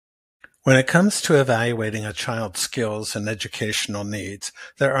When it comes to evaluating a child's skills and educational needs,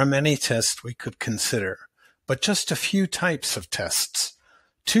 there are many tests we could consider, but just a few types of tests.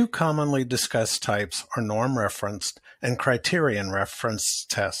 Two commonly discussed types are norm-referenced and criterion-referenced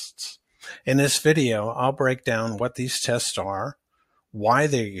tests. In this video, I'll break down what these tests are, why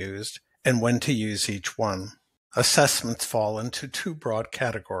they're used, and when to use each one. Assessments fall into two broad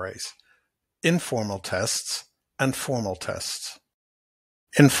categories: informal tests and formal tests.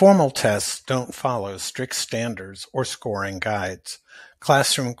 Informal tests don't follow strict standards or scoring guides.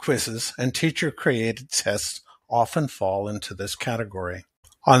 Classroom quizzes and teacher-created tests often fall into this category.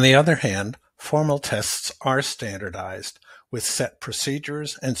 On the other hand, formal tests are standardized with set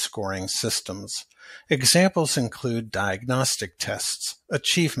procedures and scoring systems. Examples include diagnostic tests,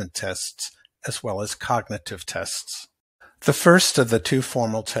 achievement tests, as well as cognitive tests. The first of the two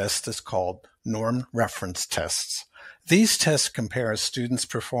formal tests is called norm-referenced tests. These tests compare a student's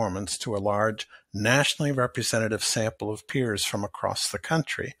performance to a large, nationally representative sample of peers from across the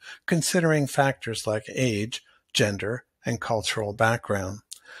country, considering factors like age, gender, and cultural background.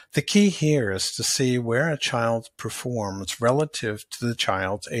 The key here is to see where a child performs relative to the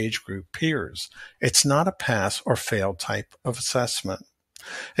child's age group peers. It's not a pass or fail type of assessment.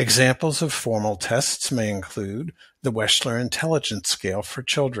 Examples of formal tests may include the Wechsler Intelligence Scale for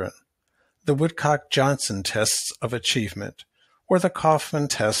children, the Woodcock-Johnson tests of achievement, or the Kaufman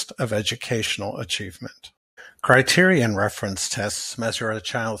test of educational achievement. Criterion-referenced tests measure a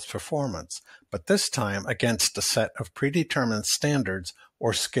child's performance, but this time against a set of predetermined standards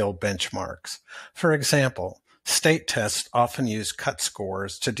or skill benchmarks. For example, state tests often use cut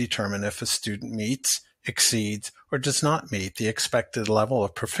scores to determine if a student meets, exceeds, or does not meet the expected level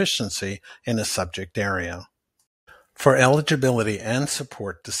of proficiency in a subject area. For eligibility and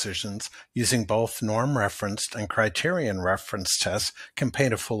support decisions, using both norm-referenced and criterion-referenced tests can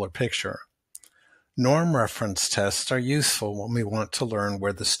paint a fuller picture. Norm-referenced tests are useful when we want to learn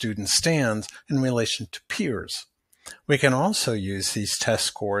where the student stands in relation to peers. We can also use these test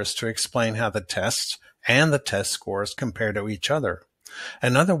scores to explain how the tests and the test scores compare to each other.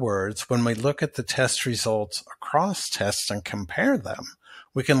 In other words, when we look at the test results across tests and compare them,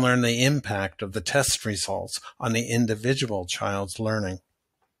 we can learn the impact of the test results on the individual child's learning.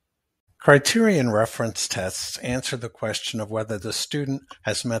 Criterion-referenced tests answer the question of whether the student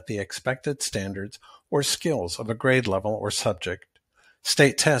has met the expected standards or skills of a grade level or subject.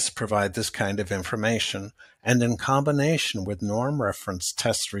 State tests provide this kind of information, and in combination with norm-referenced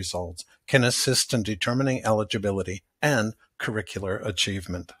test results, can assist in determining eligibility and curricular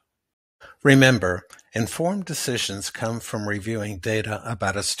achievement. Remember, informed decisions come from reviewing data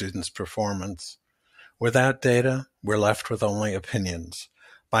about a student's performance. Without data, we're left with only opinions.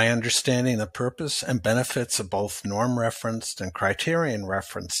 By understanding the purpose and benefits of both norm-referenced and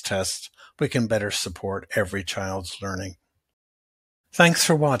criterion-referenced tests, we can better support every child's learning. Thanks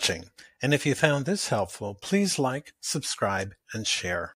for watching, and if you found this helpful, please like, subscribe, and share.